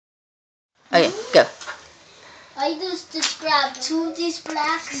Okay, go. I just grab two of these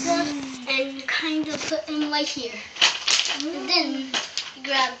blocks and kind of put them right here. And then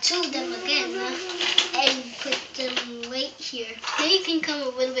grab two of them again and put them right here. Now you can come a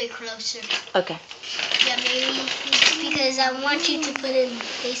little bit closer. Okay. Yeah, maybe because I want you to put it in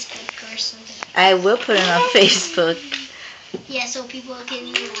Facebook or something. I will put it on Facebook. Yeah, so people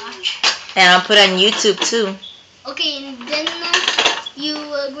can watch. And I'll put it on YouTube too. Okay, and then you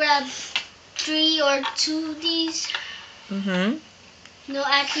grab 3 or 2 of these. No,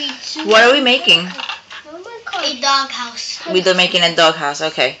 actually 2. What are we making? A doghouse. We're making a doghouse.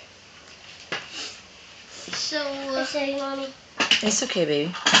 Okay. So, Mommy. It's okay,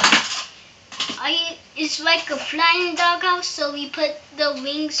 baby. It's like a flying doghouse, so we put the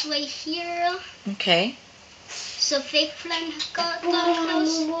wings right here. Okay. So fake flying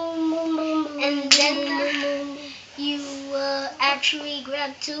doghouse. And then you actually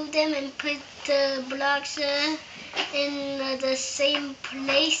grab 2 of them and put the blocks in the same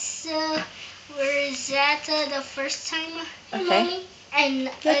place where is that the first time. Okay. And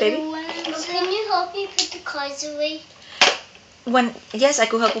Yeah, other baby. ones. Can you help me put the cars away? Yes, I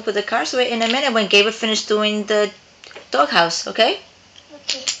could help you put the cars away in a minute when Gabriel finished doing the doghouse. Okay.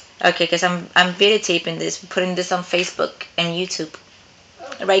 Okay. Okay, because I'm videotaping this, putting this on Facebook and YouTube.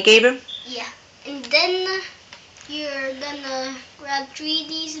 Okay. Right, Gabriel? Yeah. And then you're gonna grab 3 of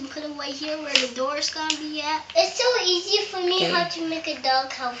these and put them right here where the door's gonna be at. It's so easy for me how to make a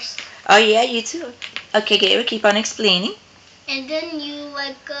doghouse. Oh yeah, you too. Okay, Gabriel, keep on explaining. And then you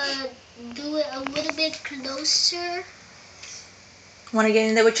do it a little bit closer. Want to get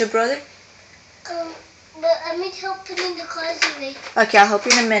in there with your brother? But I need help putting the cars away. Okay, I'll help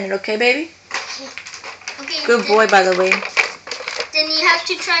you in a minute, okay, baby? Okay. Good boy, by the way. Then you have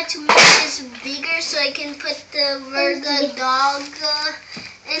to try to make this bigger so I can put where the dog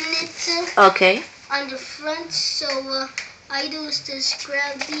in it. Okay. On the front. So I do is just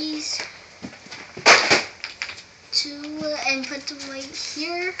grab these 2 and put them right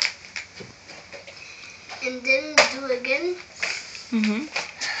here. And then do it again.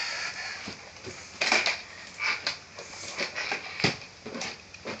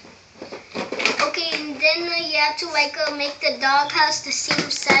 Okay, and then you have to make the doghouse the same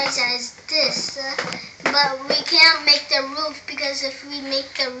size as this. But we can't make the roof because if we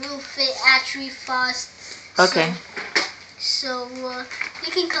make the roof, it actually falls. Okay. So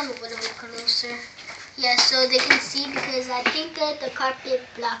you can come a little bit closer. Yeah, so they can see because I think the carpet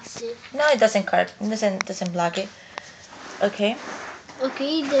blocks it. No, it doesn't doesn't block it. Okay.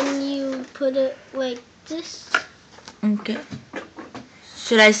 Okay, then you put it like this. Okay.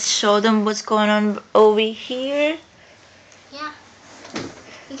 Should I show them what's going on over here? Yeah.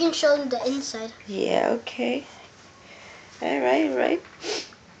 You can show them the inside. Yeah, okay. Alright.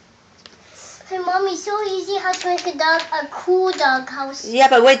 Hey, Mommy, so easy how to make a cool dog house. Yeah,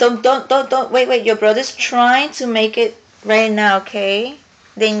 but wait, don't, wait. Your brother's trying to make it right now, okay?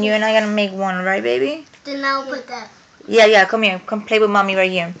 Then you and I gonna make one, right, baby? Then I'll put that. Yeah, come here. Come play with mommy right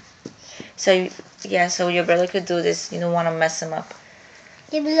here. So, yeah, so your brother could do this. You don't want to mess him up.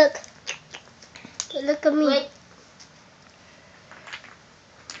 Give me look. Look at me. Wait.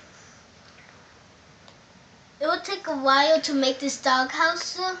 It will take a while to make this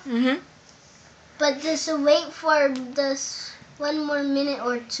doghouse. But just wait for this 1 more minute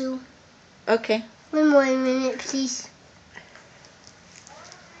or 2. Okay. 1 more minute, please.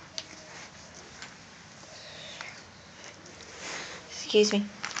 Excuse me.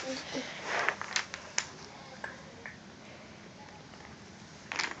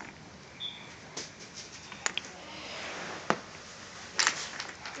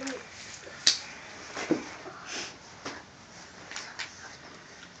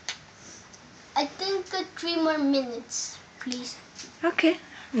 I think 3 more minutes, please. Okay.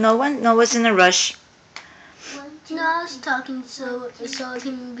 No one's in a rush. No, I was talking so it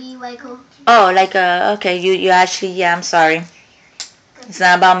can be like a... Oh, okay, you actually, yeah, I'm sorry. It's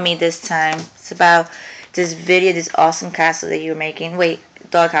not about me this time. It's about this video, this awesome castle that you're making. Wait,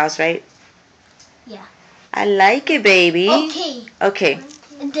 doghouse, right? Yeah. I like it, baby. Okay.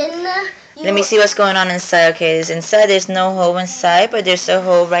 And then let me see what's going on inside. Okay, inside there's no hole inside, but there's a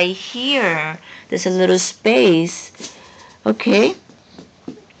hole right here. There's a little space. Okay.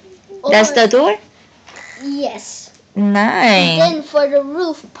 That's the door? Yes. Nice. And then for the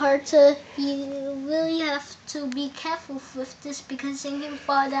roof part, you really have to be careful with this because it can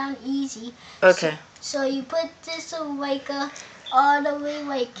fall down easy. Okay. So you put this all the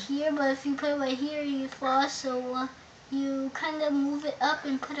way here, but if you put it right here, you fall. So you kind of move it up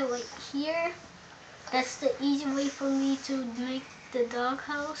and put it right here. That's the easy way for me to make the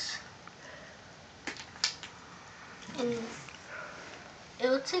doghouse. And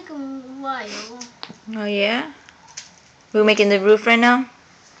it'll take a while. Oh yeah? We're making the roof right now?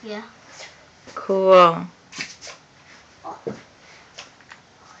 Yeah. Cool.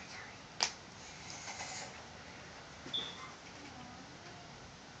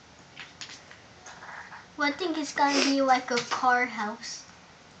 Well, I think it's gonna be like a car house.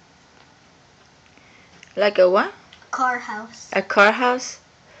 Like a what? Car house. A car house?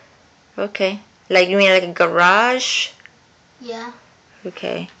 Okay. Like you mean like a garage? Yeah,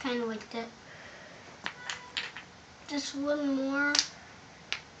 Okay. kind of like that. Just one more.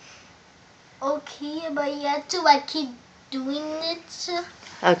 Okay, but you have to like keep doing it.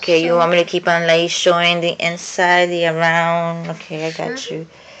 Okay, you So- want me to keep on like showing the inside, the around? Okay, I got Sure. you.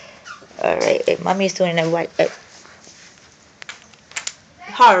 Alright, mommy's doing a white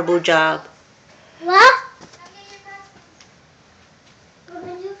horrible job. What?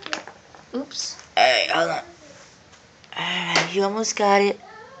 Oops. Alright, hold on. Alright, you almost got it.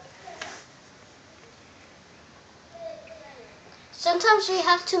 Sometimes we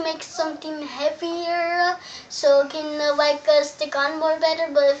have to make something heavier so it can stick on more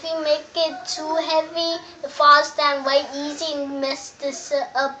better. But if we make it too heavy, it falls down right easy and mess this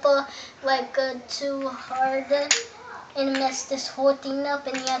up too hard and mess this whole thing up.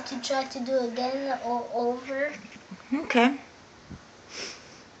 And you have to try to do it again or over. Okay.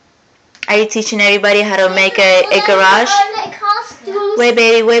 Are you teaching everybody how to make a garage? Wait,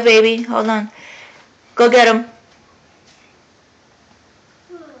 baby, hold on. Go get them.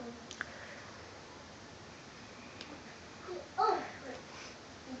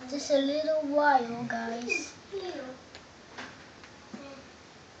 Just a little while, guys.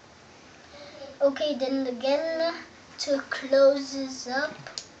 Okay, then again to close this up.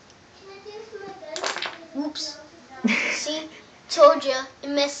 Oops. See, told you it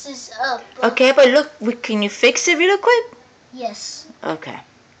messes up. Okay, but look, can you fix it real quick? Yes. Okay.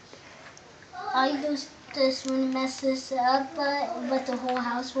 I use this when it messes up, but the whole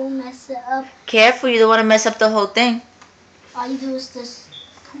house will mess it up. Careful, you don't want to mess up the whole thing. I use this,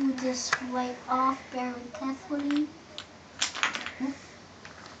 pull this right off very carefully.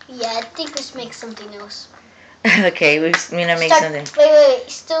 Yeah, I think let's make something else. Okay, we're gonna make something. Wait.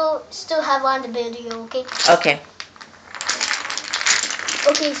 Still have on the video, okay? Okay.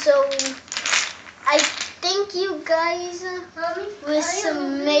 Okay, so I think you guys let's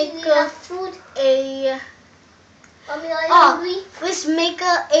make food. let's make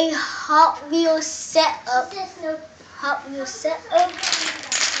a Hot Wheels setup. Hot Wheels setup.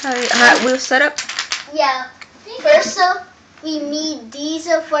 Hot wheel setup? Yeah. First, we need these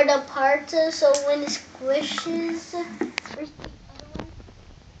for the parts, so when it squishes. First, the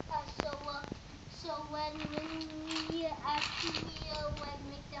other one. So when we actually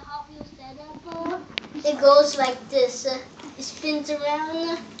make the Hot Wheels setup, it goes like this. It spins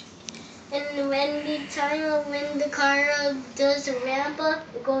around, and when the car does a ramp up,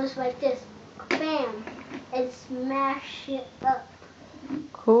 it goes like this. Bam! And smash it up.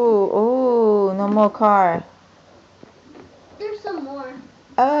 Cool. Oh, no more car. There's some more.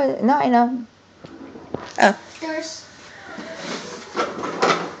 Oh, not enough. Oh. There's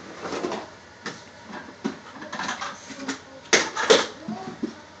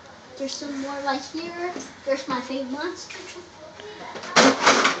some more right here. There's my fake monster truck.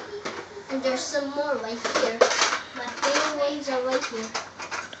 And there's some more right here. My favorite ones are right here.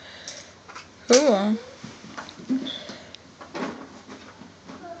 Cool.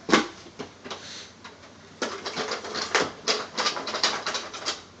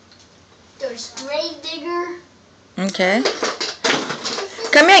 There's Grave Digger. Okay.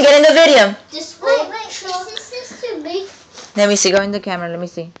 Come here, get in the video. This is too big. Let me see. Go in the camera. Let me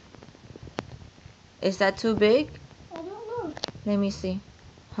see. Is that too big? I don't know. Let me see.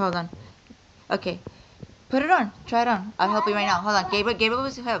 Hold on. Okay. Put it on. Try it on. I'll help you right now. Hold on. Gabriel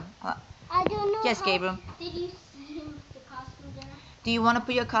was help. I don't know. Yes, Gabriel. Did you see him with the costume there? Do you want to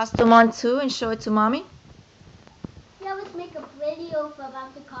put your costume on too and show it to mommy? Yeah, let's make a video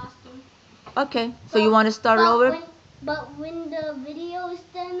about the costume. Okay. So you want to start it over? But when the video is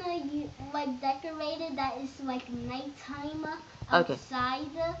done, you decorated. That is nighttime outside,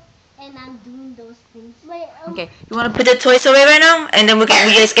 and I'm doing those things. Wait. Okay. You want to put the toys away right now, and then we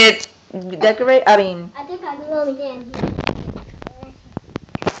guys get decorate. I mean. I think I will again.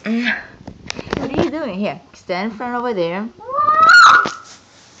 What are you doing here? Stand in front over there.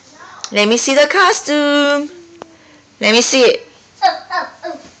 Let me see the costume. Let me see it. Oh.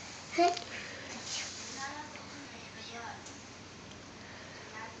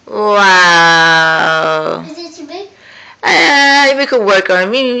 Wow. Is it too big? We could work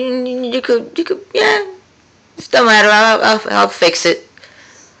on it. You could, yeah. Just don't matter. I'll fix it.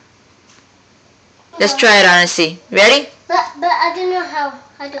 Let's try it on and see. Ready? But I don't know how.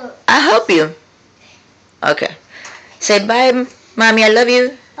 I don't. I'll help you. Okay. Say bye, mommy. I love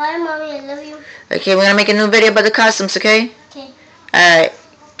you. Bye, mommy. I love you. Okay, we're gonna make a new video about the costumes. Okay. Okay. All right.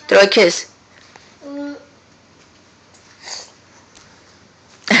 Throw a kiss. All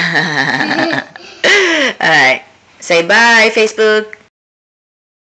right. Say bye, Facebook.